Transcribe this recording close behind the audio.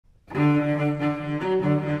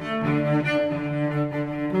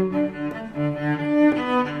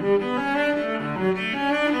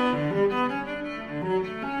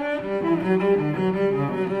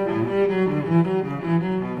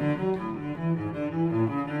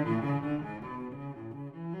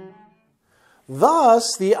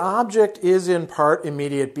Thus, the object is in part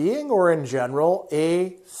immediate being, or in general,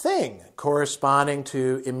 a thing, corresponding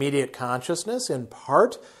to immediate consciousness, in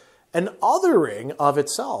part an othering of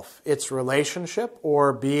itself, its relationship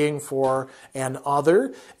or being for an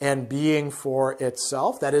other and being for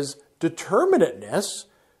itself, that is, determinateness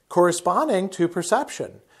corresponding to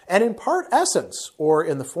perception, and in part essence, or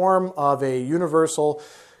in the form of a universal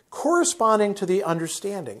corresponding to the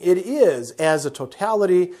understanding. It is, as a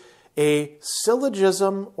totality, a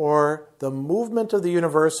syllogism, or the movement of the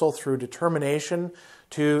universal through determination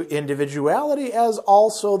to individuality, as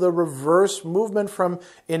also the reverse movement from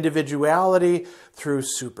individuality through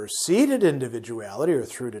superseded individuality, or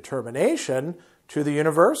through determination, to the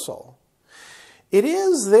universal. It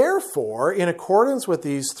is, therefore, in accordance with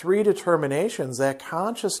these three determinations that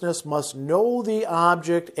consciousness must know the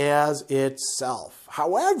object as itself.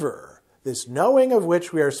 However, this knowing of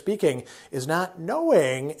which we are speaking is not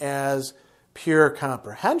knowing as pure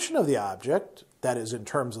comprehension of the object, that is, in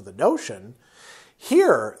terms of the notion.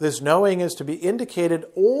 Here, this knowing is to be indicated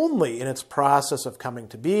only in its process of coming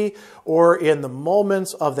to be, or in the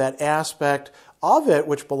moments of that aspect of it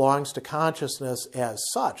which belongs to consciousness as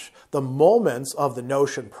such, the moments of the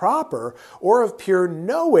notion proper, or of pure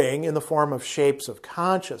knowing in the form of shapes of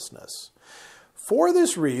consciousness. For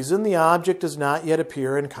this reason, the object does not yet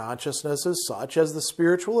appear in consciousness as such, as the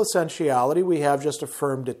spiritual essentiality we have just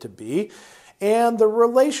affirmed it to be, and the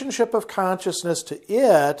relationship of consciousness to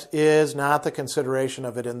it is not the consideration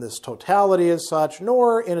of it in this totality as such,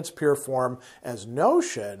 nor in its pure form as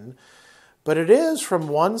notion, but it is from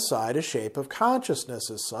one side a shape of consciousness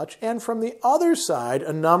as such, and from the other side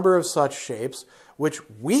a number of such shapes which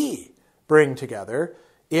we bring together,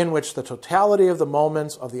 in which the totality of the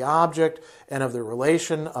moments of the object and of the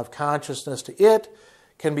relation of consciousness to it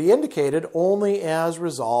can be indicated only as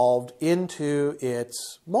resolved into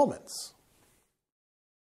its moments.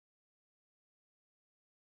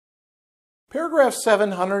 Paragraph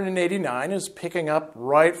 789 is picking up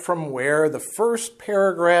right from where the first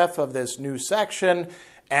paragraph of this new section,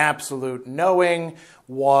 absolute knowing,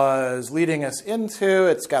 was leading us into.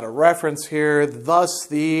 It's got a reference here, thus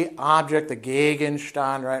the object, the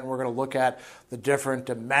Gegenstand, right? And we're going to look at the different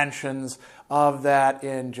dimensions of that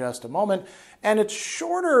in just a moment. And it's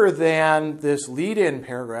shorter than this lead-in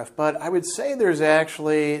paragraph, but I would say there's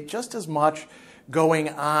actually just as much going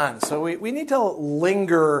on. So we need to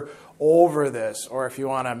linger over this, or if you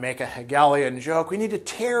want to make a Hegelian joke, we need to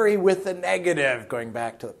tarry with the negative, going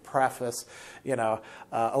back to the preface,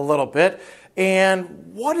 a little bit.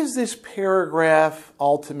 And what is this paragraph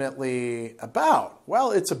ultimately about? Well,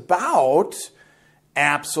 it's about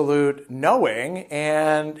absolute knowing,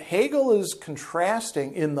 and Hegel is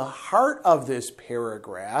contrasting in the heart of this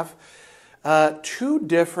paragraph two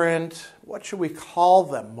different, what should we call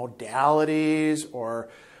them, modalities or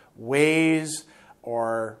ways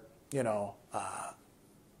or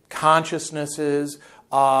consciousnesses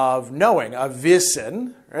of knowing, of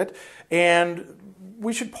Wissen, right? And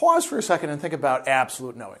we should pause for a second and think about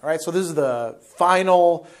absolute knowing, right? So this is the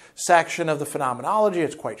final section of the Phenomenology.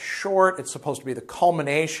 It's quite short. It's supposed to be the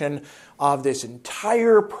culmination of this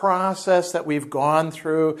entire process that we've gone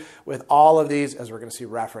through with all of these, as we're going to see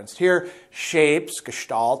referenced here, shapes,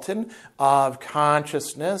 Gestalten, of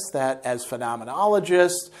consciousness that as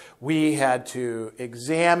phenomenologists we had to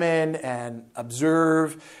examine and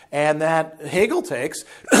observe, and that Hegel takes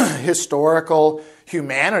historical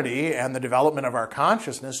humanity and the development of our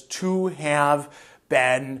consciousness to have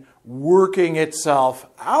been working itself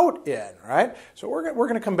out in, right? So we're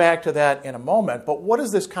going to come back to that in a moment, but what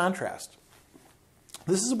is this contrast?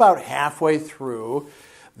 This is about halfway through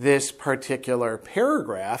this particular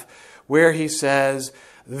paragraph where he says,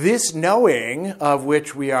 this knowing of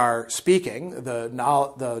which we are speaking, the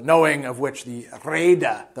knowing of which the Rede,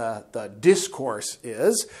 the discourse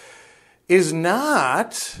is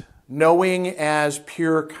not knowing as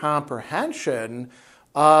pure comprehension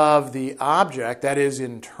of the object, that is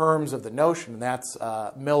in terms of the notion. That's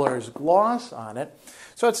Miller's gloss on it.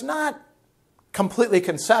 So it's not completely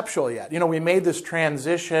conceptual yet. We made this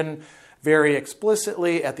transition very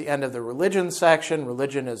explicitly at the end of the religion section.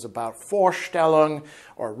 Religion is about Vorstellung,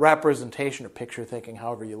 or representation, or picture thinking,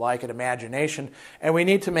 however you like it, imagination. And we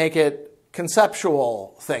need to make it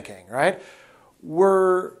conceptual thinking, right?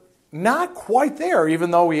 We're not quite there,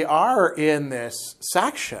 even though we are in this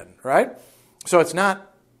section, right? So it's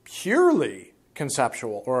not purely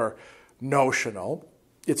conceptual or notional.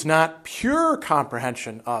 It's not pure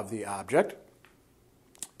comprehension of the object.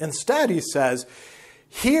 Instead, he says,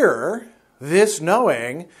 here, this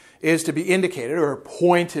knowing is to be indicated or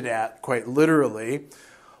pointed at, quite literally,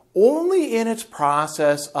 only in its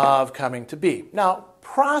process of coming to be. Now,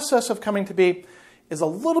 process of coming to be is a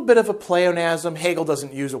little bit of a pleonasm. Hegel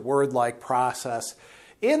doesn't use a word like process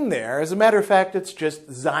in there. As a matter of fact, it's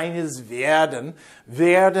just seines werden.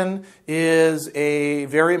 Werden is a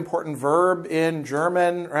very important verb in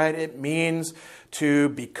German, right? It means to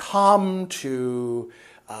become, to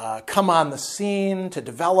come on the scene, to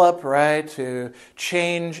develop, right? To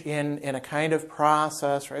change in a kind of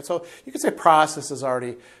process, right? So you could say process is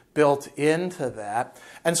already built into that.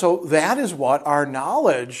 And so that is what our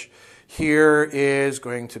knowledge here is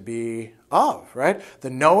going to be of, right? The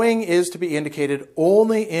knowing is to be indicated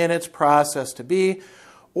only in its process to be,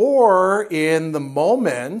 or in the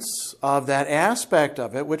moments of that aspect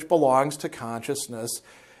of it which belongs to consciousness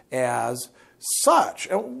as such.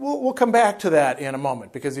 And we'll come back to that in a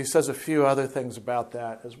moment, because he says a few other things about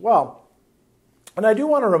that as well. And I do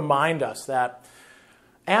want to remind us that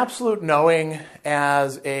absolute knowing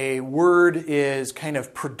as a word is kind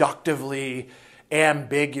of productively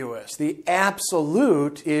ambiguous. The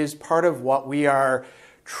absolute is part of what we are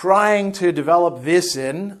trying to develop this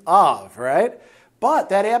in of, right? But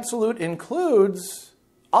that absolute includes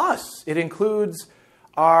us. It includes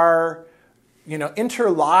our,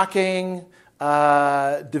 interlocking,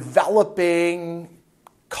 developing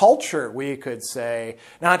culture, we could say,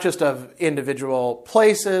 not just of individual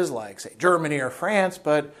places like, say, Germany or France,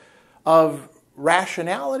 but of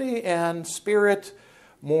rationality and spirit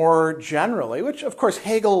more generally, which, of course,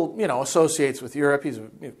 Hegel, associates with Europe. He's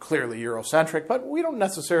clearly Eurocentric, but we don't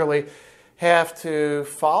necessarily have to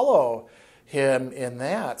follow him in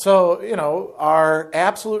that. So, our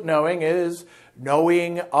absolute knowing is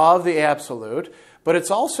knowing of the absolute, but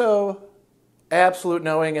it's also absolute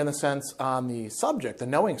knowing in the sense on the subject, the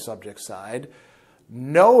knowing subject side,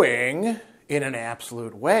 knowing in an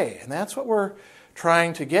absolute way. And that's what we're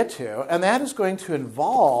trying to get to. And that is going to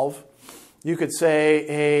involve, you could say,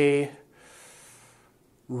 a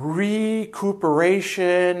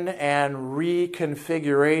recuperation and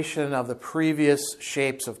reconfiguration of the previous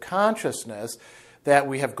shapes of consciousness that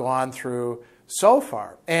we have gone through so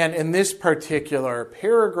far. And in this particular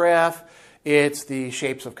paragraph, it's the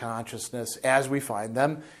shapes of consciousness as we find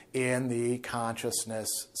them in the consciousness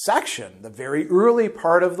section, the very early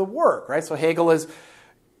part of the work, right? So Hegel is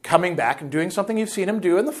coming back and doing something you've seen him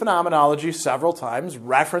do in the Phenomenology several times,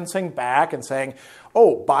 referencing back and saying,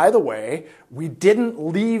 oh, by the way, we didn't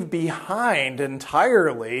leave behind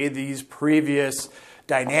entirely these previous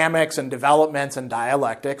dynamics and developments and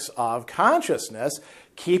dialectics of consciousness.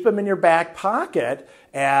 Keep them in your back pocket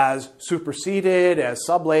as superseded, as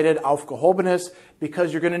sublated, aufgehobenes,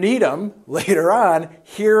 because you're going to need them later on.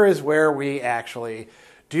 Here is where we actually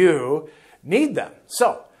do need them.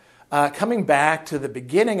 So, coming back to the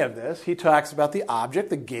beginning of this, he talks about the object,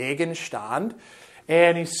 the Gegenstand,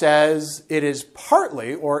 and he says it is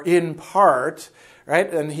partly or in part,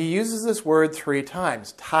 right? And he uses this word 3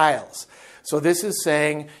 times, tiles. So this is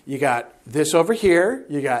saying you got this over here,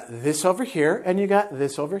 you got this over here, and you got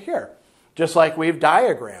this over here. Just like we've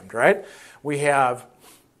diagrammed, right? We have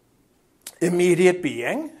immediate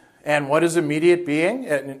being. And what is immediate being?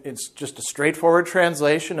 It's just a straightforward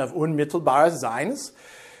translation of unmittelbares Seins.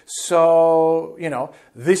 So,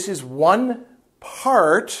 this is one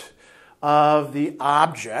part of the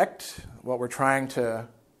object, what we're trying to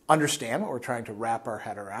understand, what we're trying to wrap our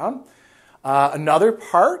head around. Another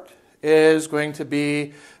part is going to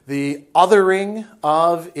be the othering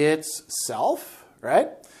of itself, right?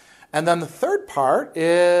 And then the third part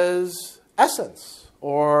is essence,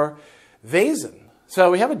 or Wesen. So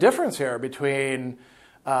we have a difference here between,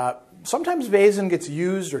 sometimes Wesen gets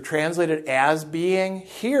used or translated as being.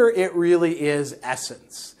 Here it really is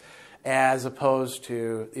essence, as opposed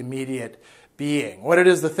to immediate being, what it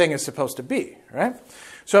is the thing is supposed to be, right?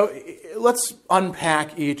 So let's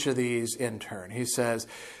unpack each of these in turn. He says,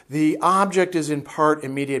 the object is in part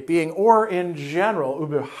immediate being, or in general,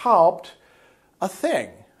 überhaupt, a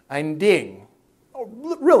thing, ein Ding.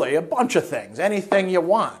 Really, a bunch of things, anything you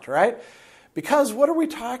want, right? Because what are we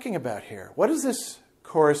talking about here? What does this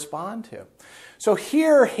correspond to? So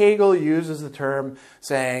here Hegel uses the term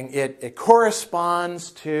saying it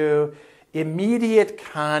corresponds to immediate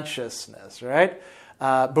consciousness, right?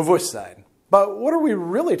 Bewusstsein. But what are we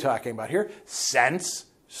really talking about here? Sense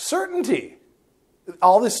certainty.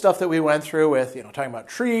 All this stuff that we went through with, talking about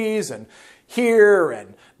trees and here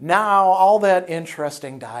and now, all that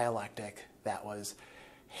interesting dialectic that was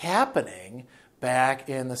happening back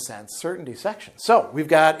in the sense certainty section. So we've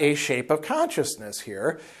got a shape of consciousness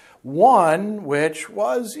here, one which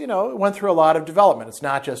was, went through a lot of development. It's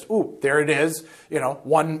not just, ooh, there it is,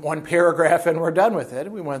 one paragraph and we're done with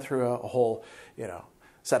it. We went through a whole,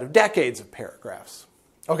 set of decades of paragraphs.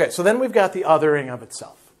 Okay, so then we've got the othering of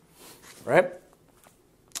itself, right?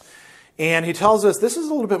 And he tells us this is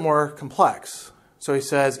a little bit more complex. So he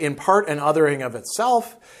says, in part, an othering of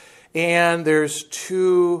itself, and there's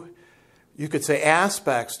two, you could say,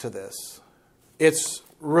 aspects to this. It's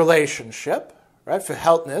relationship, right,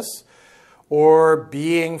 Verhältnis, or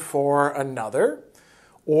being for another,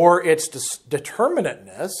 or its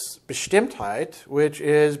determinateness, Bestimmtheit, which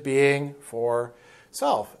is being for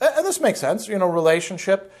self. And this makes sense. You know,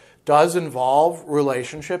 relationship does involve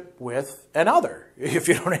relationship with another. If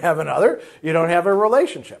you don't have another, you don't have a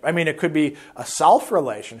relationship. I mean, it could be a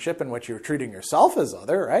self-relationship in which you're treating yourself as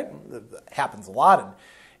other, right? That happens a lot in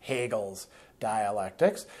Hegel's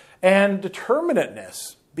dialectics. And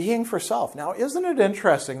determinateness, being for self. Now, isn't it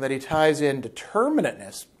interesting that he ties in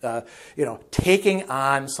determinateness, taking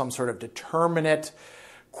on some sort of determinate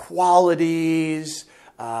qualities,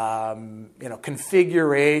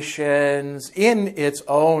 configurations in its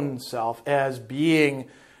own self as being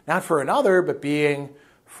not for another, but being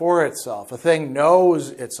for itself. A thing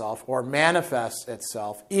knows itself or manifests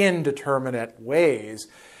itself in determinate ways.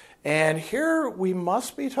 And here we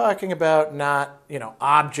must be talking about not,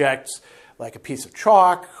 objects like a piece of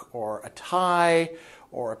chalk or a tie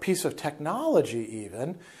or a piece of technology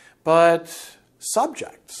even, but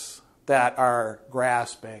subjects that are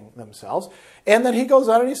grasping themselves. And then he goes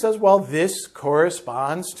on and he says, well, this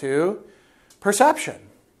corresponds to perception,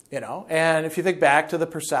 And if you think back to the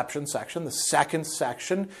perception section, the second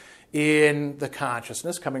section in the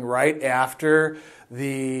consciousness, coming right after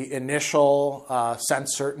the initial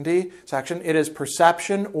sense certainty section, it is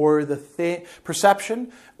perception or the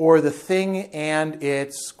thing and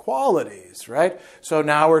its qualities, right? So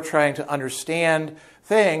now we're trying to understand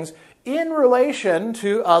things in relation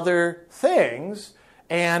to other things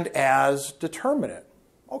and as determinate.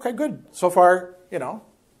 Okay, good. So far,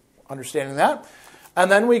 understanding that. And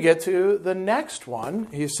then we get to the next one.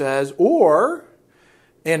 He says, or,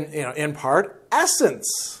 in part,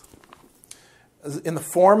 essence, in the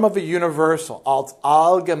form of a universal, als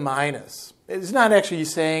Allgemeines. It's not actually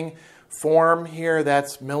saying form here,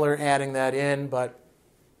 that's Miller adding that in, but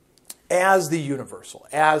as the universal,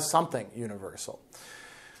 as something universal.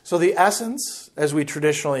 So the essence, as we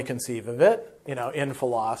traditionally conceive of it, in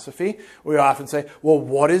philosophy, we often say, well,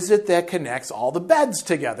 what is it that connects all the beds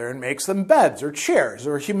together and makes them beds or chairs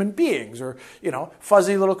or human beings or,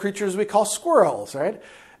 fuzzy little creatures we call squirrels, right?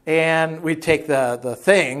 And we take the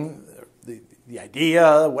thing, the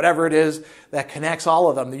idea, whatever it is that connects all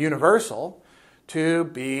of them, the universal, to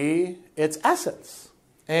be its essence.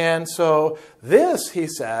 And so this, he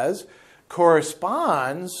says,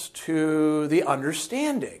 corresponds to the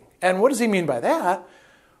understanding. And what does he mean by that?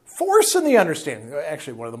 Force in the understanding.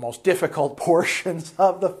 Actually, one of the most difficult portions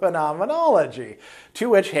of the phenomenology, to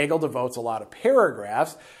which Hegel devotes a lot of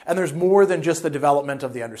paragraphs. And there's more than just the development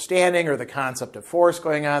of the understanding or the concept of force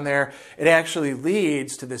going on there. It actually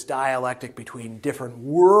leads to this dialectic between different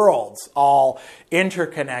worlds, all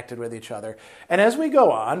interconnected with each other. And as we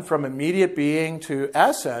go on from immediate being to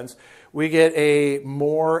essence, we get a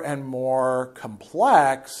more and more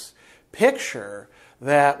complex picture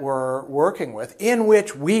that we're working with, in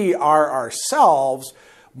which we are ourselves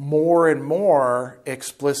more and more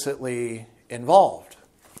explicitly involved.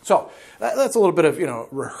 So that's a little bit of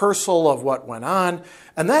rehearsal of what went on.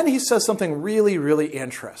 And then he says something really, really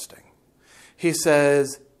interesting. He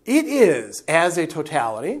says, it is as a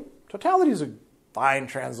totality. Totality is a fine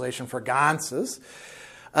translation for Ganzes.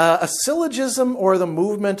 A syllogism or the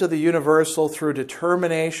movement of the universal through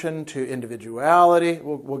determination to individuality.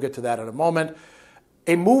 We'll get to that in a moment.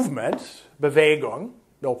 A movement, Bewegung,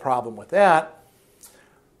 no problem with that.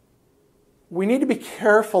 We need to be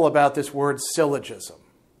careful about this word syllogism.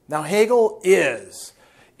 Now, Hegel is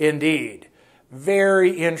indeed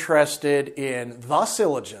very interested in the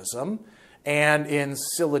syllogism and in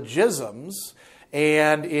syllogisms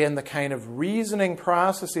and in the kind of reasoning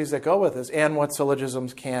processes that go with this and what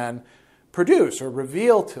syllogisms can produce or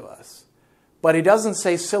reveal to us. But he doesn't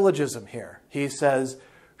say syllogism here. He says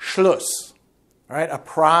Schluss. Right, a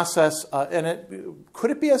process,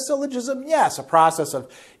 could it be a syllogism? Yes, a process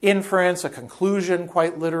of inference, a conclusion,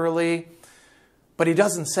 quite literally. But he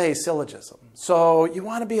doesn't say syllogism. So you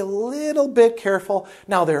want to be a little bit careful.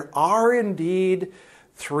 Now, there are indeed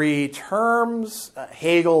three terms.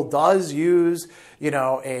 Hegel does use,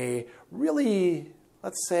 a really,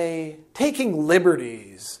 let's say, taking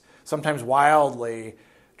liberties, sometimes wildly,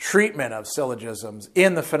 treatment of syllogisms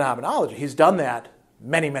in the phenomenology. He's done that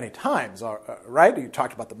many, many times, right? You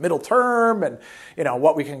talked about the middle term and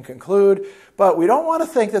what we can conclude, but we don't want to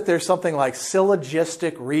think that there's something like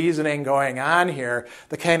syllogistic reasoning going on here,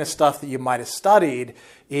 the kind of stuff that you might have studied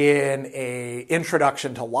in an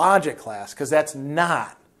introduction to logic class, because that's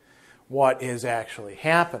not what is actually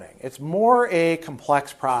happening. It's more a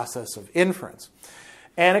complex process of inference.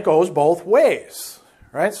 And it goes both ways,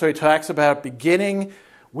 right? So he talks about beginning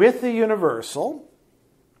with the universal,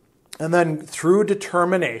 and then through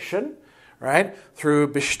determination, right,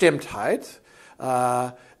 through Bestimmtheit,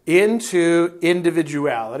 into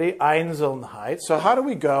individuality, Einzelnheit. So how do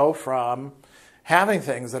we go from having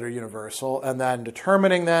things that are universal and then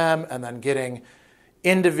determining them and then getting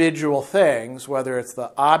individual things, whether it's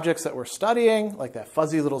the objects that we're studying, like that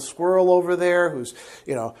fuzzy little squirrel over there who's,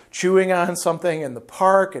 chewing on something in the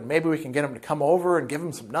park, and maybe we can get him to come over and give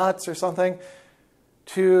him some nuts or something,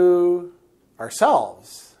 to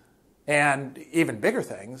ourselves, and even bigger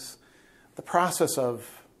things, the process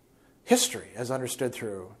of history as understood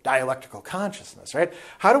through dialectical consciousness, right?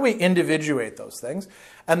 How do we individuate those things?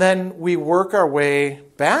 And then we work our way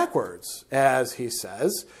backwards, as he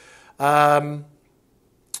says.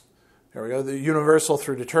 There we go, the universal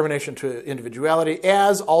through determination to individuality,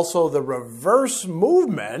 as also the reverse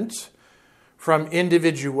movement from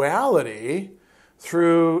individuality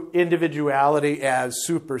through individuality as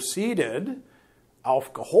superseded,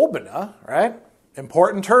 aufgehobene, right?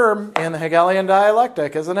 Important term in the Hegelian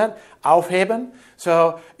dialectic, isn't it? Aufheben.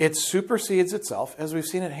 So it supersedes itself, as we've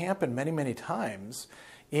seen it happen many, many times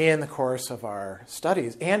in the course of our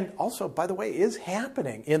studies. And also, by the way, is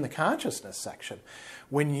happening in the consciousness section.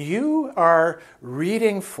 When you are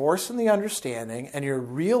reading Force in the Understanding and you're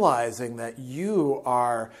realizing that you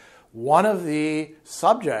are one of the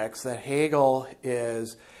subjects that Hegel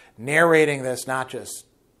is narrating this not just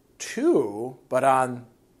to, but on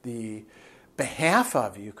the behalf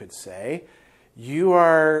of, you could say, you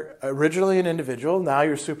are originally an individual, now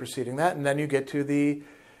you're superseding that, and then you get to the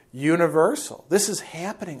universal. This is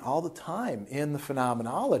happening all the time in the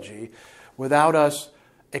phenomenology without us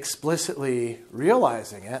explicitly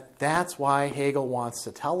realizing it. That's why Hegel wants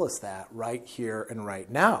to tell us that right here and right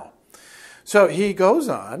now. So he goes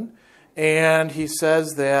on and he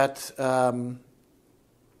says that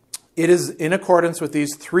it is in accordance with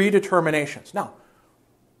these three determinations. Now,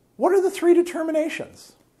 what are the three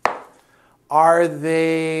determinations? Are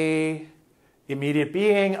they immediate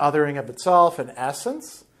being, othering of itself, and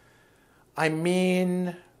essence? I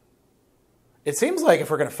mean, it seems like if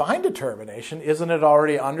we're going to find determination, isn't it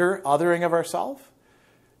already under othering of ourself?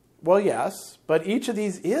 Well, yes, but each of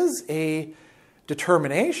these is a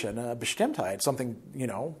determination, a Bestimmtheit, something,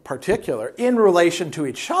 particular in relation to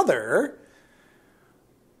each other.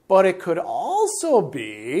 But it could also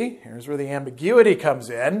be, here's where the ambiguity comes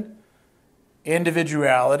in,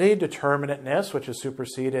 individuality, determinateness, which is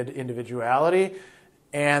superseded individuality,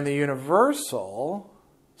 and the universal.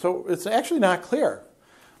 So it's actually not clear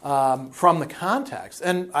from the context.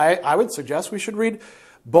 And I would suggest we should read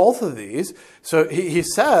both of these. So he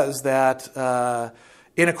says that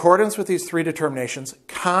in accordance with these three determinations,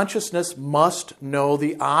 consciousness must know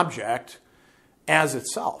the object as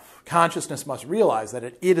itself. Consciousness must realize that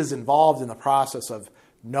it is involved in the process of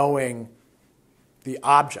knowing the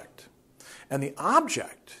object. And the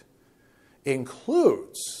object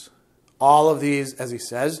includes all of these, as he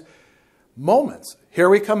says, moments. Here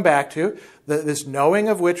we come back to this knowing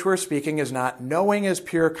of which we're speaking is not knowing as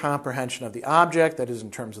pure comprehension of the object, that is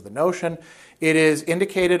in terms of the notion. It is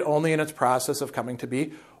indicated only in its process of coming to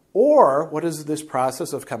be. Or, what is this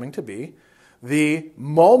process of coming to be? The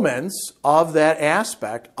moments of that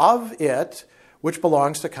aspect of it which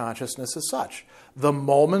belongs to consciousness as such. The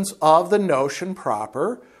moments of the notion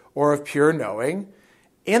proper or of pure knowing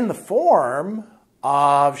in the form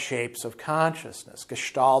of shapes of consciousness,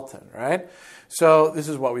 Gestalten, right? So this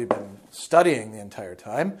is what we've been studying the entire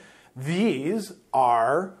time. These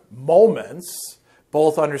are moments,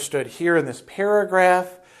 both understood here in this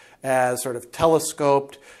paragraph as sort of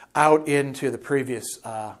telescoped out into the previous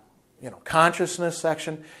consciousness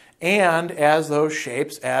section, and as those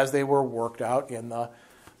shapes as they were worked out in the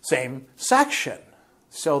same section.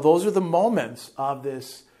 So those are the moments of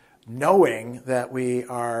this knowing that we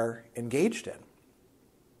are engaged in.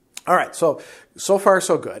 All right, so far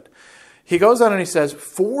so good. He goes on and he says,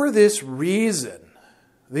 for this reason,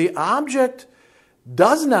 the object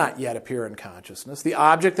does not yet appear in consciousness. The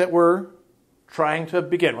object that we're trying to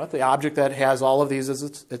begin with, the object that has all of these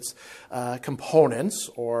as its components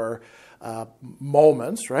or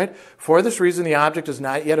moments, right? For this reason, the object does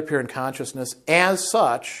not yet appear in consciousness as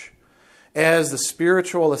such as the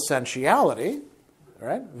spiritual essentiality,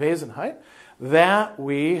 right? Wesenheit, that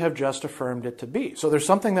we have just affirmed it to be. So there's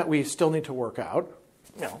something that we still need to work out.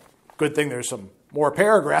 Good thing there's some more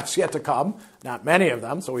paragraphs yet to come, not many of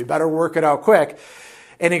them, so we better work it out quick.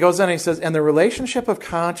 And he goes on and he says, and the relationship of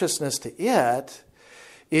consciousness to it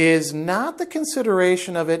is not the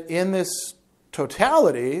consideration of it in this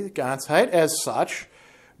totality, Ganzheit, as such,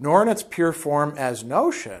 nor in its pure form as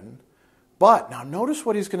notion, but, now notice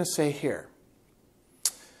what he's going to say here.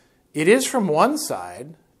 It is from one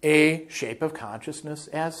side a shape of consciousness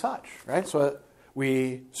as such, right? So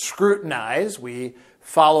we scrutinize, we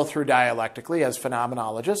follow through dialectically as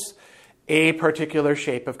phenomenologists, a particular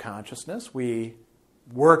shape of consciousness. We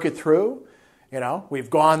work it through. We've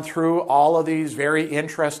gone through all of these very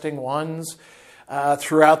interesting ones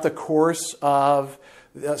throughout the course of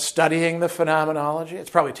studying the phenomenology. It's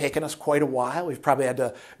probably taken us quite a while. We've probably had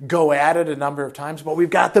to go at it a number of times, but we've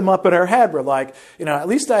got them up in our head. We're like, at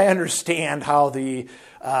least I understand how the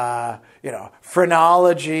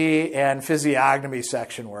phrenology and physiognomy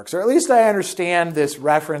section works, or at least I understand this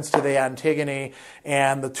reference to the Antigone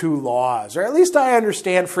and the two laws, or at least I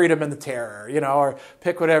understand freedom and the terror, or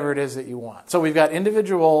pick whatever it is that you want. So we've got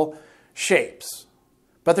individual shapes,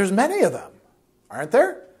 but there's many of them, aren't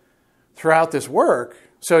there, throughout this work?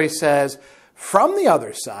 So he says, from the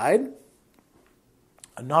other side,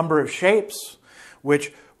 a number of shapes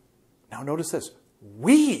which, now notice this,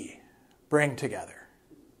 we bring together.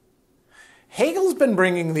 Hegel's been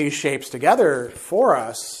bringing these shapes together for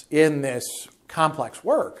us in this complex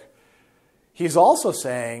work. He's also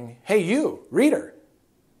saying, hey, you, reader,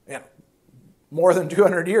 more than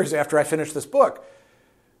 200 years after I finished this book,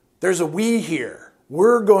 there's a we here.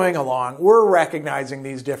 We're going along. We're recognizing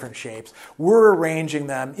these different shapes. We're arranging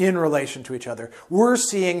them in relation to each other. We're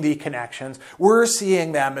seeing the connections. We're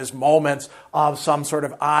seeing them as moments of some sort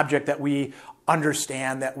of object that we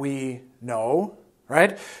understand, that we know,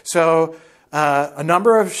 right? So a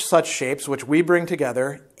number of such shapes which we bring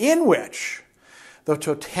together, in which the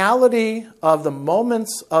totality of the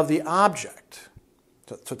moments of the object,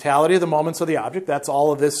 that's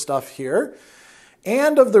all of this stuff here,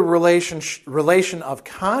 and of the relation of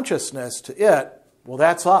consciousness to it, well,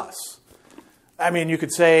 that's us. I mean, you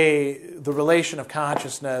could say the relation of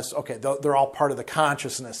consciousness, okay, they're all part of the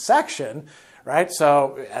consciousness section, right?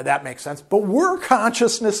 So that makes sense. But we're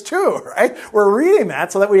consciousness too, right? We're reading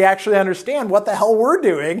that so that we actually understand what the hell we're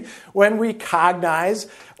doing when we cognize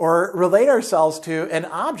or relate ourselves to an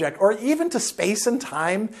object, or even to space and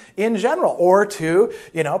time in general, or to,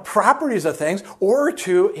 properties of things, or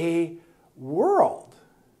to a world,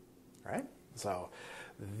 right? So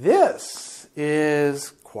this is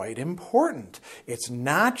quite important. It's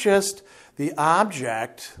not just the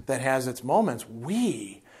object that has its moments.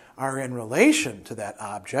 We are in relation to that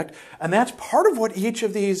object, and that's part of what each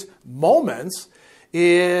of these moments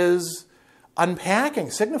is unpacking,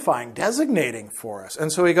 signifying, designating for us.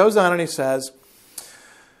 And so he goes on and he says,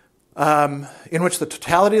 in which the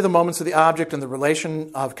totality of the moments of the object and the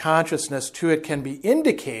relation of consciousness to it can be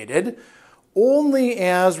indicated only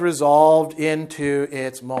as resolved into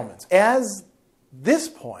its moments. As this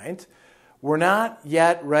point, we're not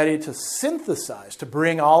yet ready to synthesize, to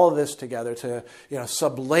bring all of this together, to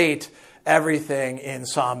sublate everything in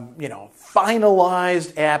some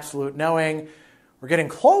finalized absolute knowing. We're getting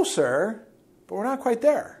closer, but we're not quite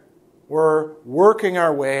there. We're working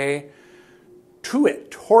our way to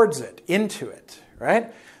it, towards it, into it,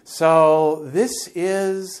 right? So this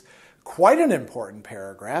is quite an important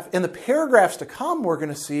paragraph. In the paragraphs to come, we're going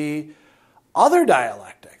to see other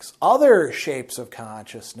dialectics, other shapes of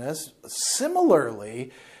consciousness,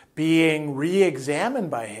 similarly being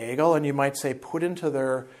re-examined by Hegel, and you might say put into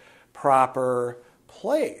their proper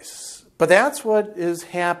place. But that's what is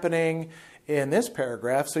happening in this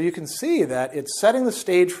paragraph. So you can see that it's setting the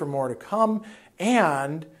stage for more to come,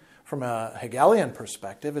 and from a Hegelian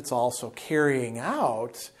perspective, it's also carrying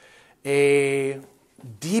out a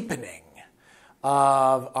deepening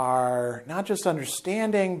of our, not just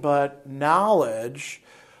understanding, but knowledge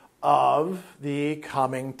of the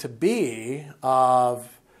coming to be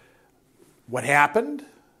of what happened,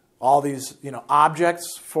 all these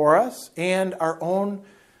objects for us, and our own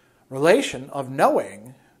relation of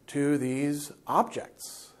knowing to these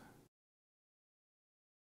objects.